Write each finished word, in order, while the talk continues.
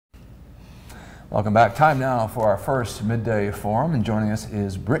Welcome back. Time now for our first Midday Forum, and joining us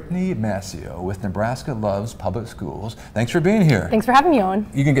is Brittany Mascio with Nebraska Loves Public Schools. Thanks for being here. Thanks for having me, Owen.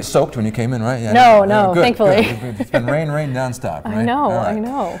 You can get soaked when you came in, right? Yeah. No, good, thankfully. Good. It's been rain nonstop, right? I know, right. I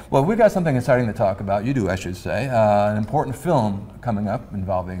know. Well, we've got something exciting to talk about. You do, I should say. An important film coming up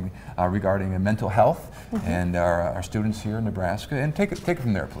involving regarding mental health and our students here in Nebraska. And take it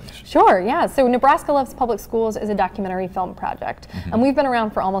from there, please. Sure, yeah. So Nebraska Loves Public Schools is a documentary film project. And we've been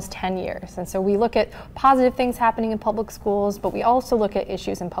around for almost 10 years. And so we look at positive things happening in public schools, but we also look at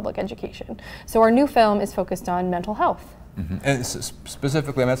issues in public education. So our new film is focused on mental health. And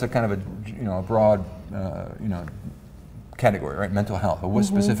specifically, I mean, that's a kind of a broad category, right? Mental health. But what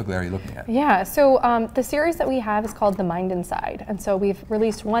specifically are you looking at? Yeah, so the series that we have is called The Mind Inside. And so we've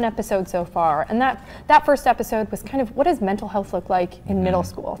released one episode so far. And that first episode was kind of, what does mental health look like in middle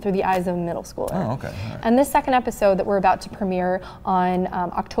school, through the eyes of a middle schooler? Oh, okay. All right. And this second episode that we're about to premiere on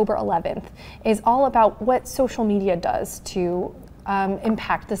October 11th is all about what social media does to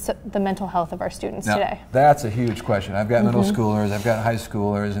impact the mental health of our students today. That's a huge question. I've got middle schoolers, I've got high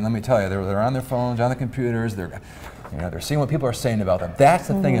schoolers, and let me tell you, they're on their phones, on the computers, they're seeing what people are saying about them. That's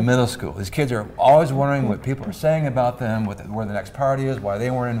the thing in middle school. These kids are always wondering what people are saying about them, where the next party is, why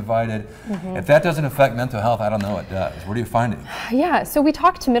they weren't invited. If that doesn't affect mental health, I don't know what does. What are you finding? Yeah, so we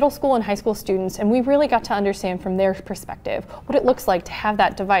talked to middle school and high school students, and we really got to understand from their perspective what it looks like to have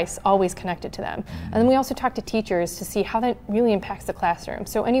that device always connected to them. And then we also talked to teachers to see how that really impacts the classroom.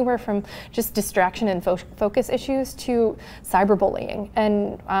 So anywhere from just distraction and focus issues to cyberbullying.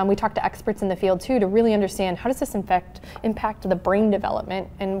 And we talked to experts in the field too to really understand how does this impact the brain development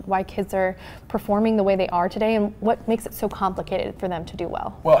and why kids are performing the way they are today and what makes it so complicated for them to do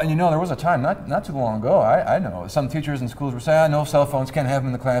well. Well, and there was a time not too long ago, I know some teachers in schools were saying, no cell phones, can't have them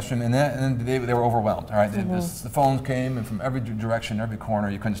in the classroom, and they were overwhelmed. All right, the phones came and from every direction, every corner,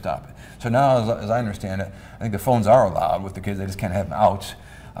 you couldn't stop it. So now, as I understand it, I think the phones are allowed with the kids, they just can't have them out.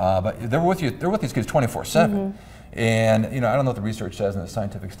 But they're with these kids 24/7. And I don't know what the research says and the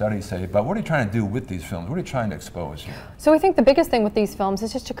scientific studies say, but what are you trying to do with these films? What are you trying to expose here? So I think the biggest thing with these films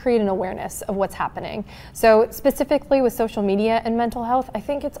is just to create an awareness of what's happening. So specifically with social media and mental health, I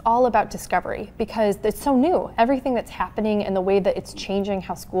think it's all about discovery because it's so new. Everything that's happening and the way that it's changing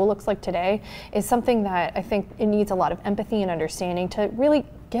how school looks like today is something that I think it needs a lot of empathy and understanding to really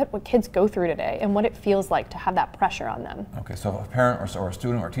get what kids go through today and what it feels like to have that pressure on them. Okay, so if a parent or a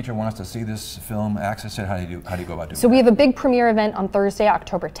student or a teacher wants to see this film, access it, how do you go about doing that? So we have a big premiere event on Thursday,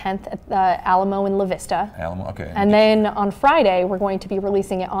 October 10th at the Alamo in La Vista. Alamo, okay. And then on Friday, we're going to be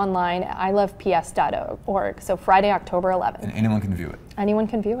releasing it online at iloveps.org. So Friday, October 11th. And anyone can view it? Anyone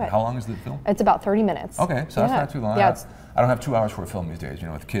can view it. How long is the film? It's about 30 minutes. Okay, so that's not too long. Yeah, I don't have 2 hours for a film these days,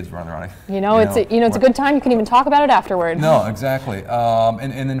 with kids running around. It's a good time. You can even talk about it afterward. No, exactly.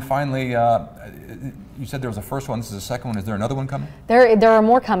 And then finally, you said there was a first one. This is the second one. Is there another one coming? There are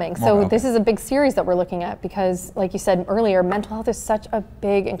more coming. This is a big series that we're looking at because, like you said earlier, mental health is such a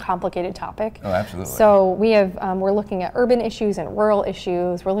big and complicated topic. Oh, absolutely. So we're looking at urban issues and rural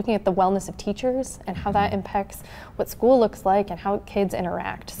issues. We're looking at the wellness of teachers and how that impacts what school looks like and how kids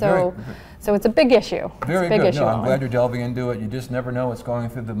interact. So it's a big issue. Very good. No, I'm glad you're delving into it. You just never know what's going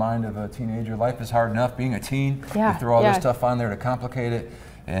through the mind of a teenager. Life is hard enough being a teen. You throw all this stuff on there to complicate it.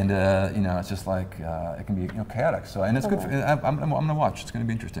 And it's just like it can be chaotic. So and it's good. I'm going to watch. It's going to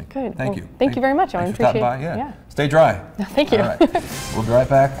be interesting. Good. Thank you. Thank you very much. I appreciate it. Yeah. Stay dry. Thank you. All right. We'll be right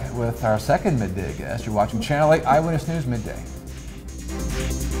back with our second Midday guest. You're watching Channel 8 Eyewitness News Midday.